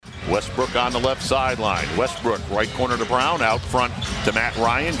Westbrook on the left sideline. Westbrook, right corner to Brown, out front to Matt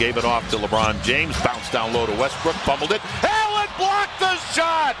Ryan. Gave it off to LeBron James. Bounced down low to Westbrook. Fumbled it. Allen blocked the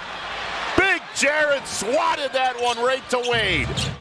shot. Big Jarrett swatted that one right to Wade.